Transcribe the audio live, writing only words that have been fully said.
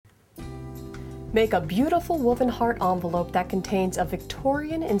Make a beautiful woven heart envelope that contains a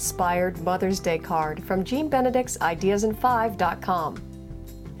Victorian-inspired Mother's Day card from Jean Benedict's ideasin5.com.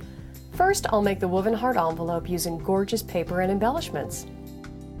 First, I'll make the woven heart envelope using gorgeous paper and embellishments.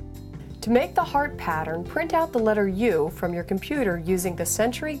 To make the heart pattern, print out the letter U from your computer using the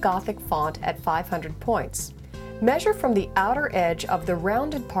Century Gothic font at 500 points. Measure from the outer edge of the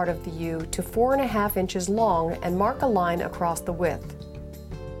rounded part of the U to 4.5 inches long and mark a line across the width.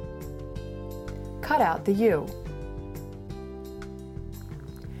 Cut out the U.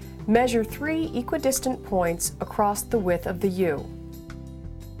 Measure 3 equidistant points across the width of the U.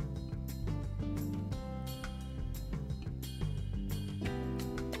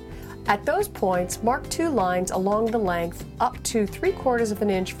 At those points, mark 2 lines along the length up to 3/4 of an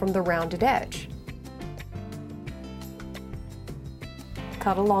inch from the rounded edge.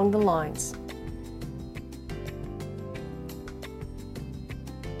 Cut along the lines.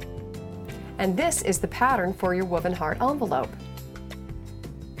 And this is the pattern for your woven heart envelope.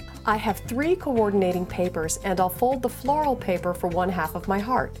 I have 3 coordinating papers and I'll fold the floral paper for 1/2 of my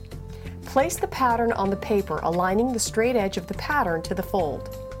heart. Place the pattern on the paper, aligning the straight edge of the pattern to the fold.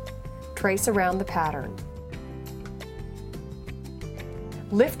 Trace around the pattern.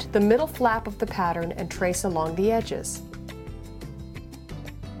 Lift the middle flap of the pattern and trace along the edges.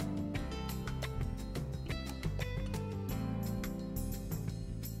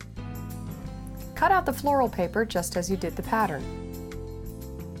 Cut out the floral paper just as you did the pattern.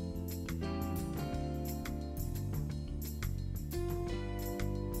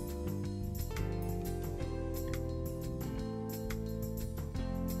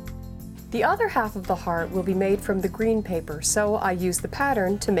 The other half of the heart will be made from the green paper, so I use the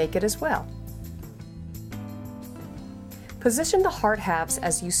pattern to make it as well. Position the heart halves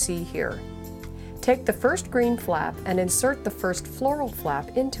as you see here. Take the first green flap and insert the first floral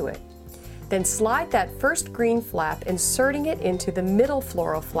flap into it. Then slide that first green flap, inserting it into the middle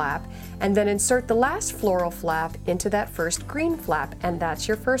floral flap, and then insert the last floral flap into that first green flap, and that's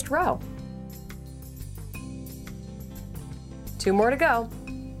your first row. 2 more to go.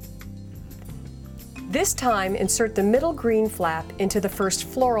 This time, insert the middle green flap into the first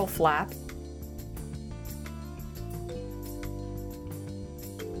floral flap,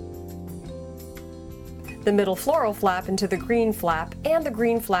 the middle floral flap into the green flap, and the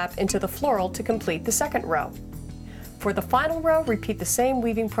green flap into the floral to complete the second row. For the final row, repeat the same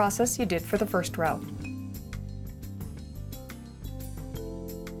weaving process you did for the first row.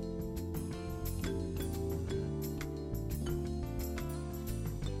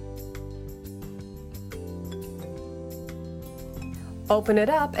 Open it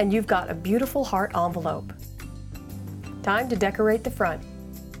up and you've got a beautiful heart envelope. Time to decorate the front.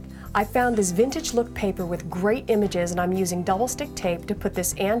 I found this vintage look paper with great images, and I'm using double stick tape to put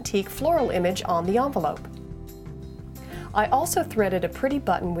this antique floral image on the envelope. I also threaded a pretty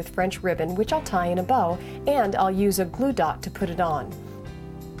button with French ribbon, which I'll tie in a bow, and I'll use a glue dot to put it on.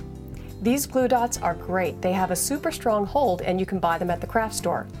 These glue dots are great. They have a super strong hold and you can buy them at the craft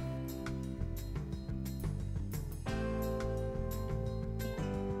store.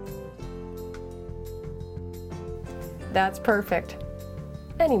 That's perfect.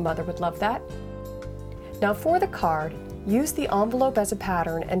 Any mother would love that. Now for the card, use the envelope as a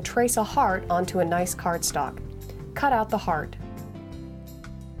pattern and trace a heart onto a nice cardstock. Cut out the heart.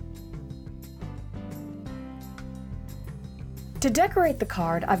 To decorate the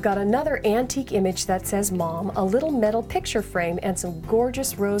card, I've got another antique image that says Mom, a little metal picture frame, and some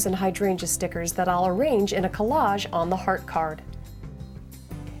gorgeous rose and hydrangea stickers that I'll arrange in a collage on the heart card.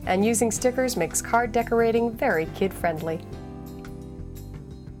 And using stickers makes card decorating very kid-friendly.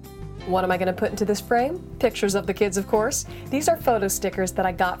 What am I going to put into this frame? Pictures of the kids, of course. These are photo stickers that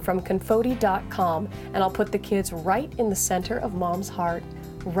I got from Confodi.com, and I'll put the kids right in the center of Mom's heart,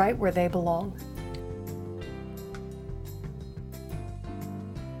 right where they belong.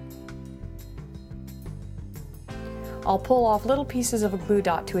 I'll pull off little pieces of a glue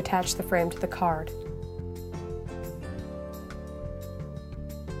dot to attach the frame to the card.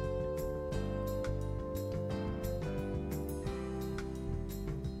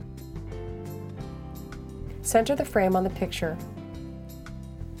 Center the frame on the picture.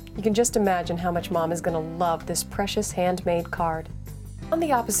 You can just imagine how much Mom is going to love this precious handmade card. On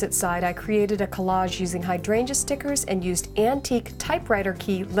the opposite side, I created a collage using hydrangea stickers and used antique typewriter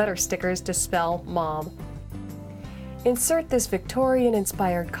key letter stickers to spell Mom. Insert this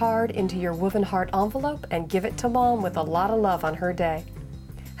Victorian-inspired card into your woven heart envelope and give it to Mom with a lot of love on her day.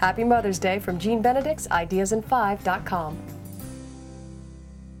 Happy Mother's Day from Jean Benedict's ideasin5.com.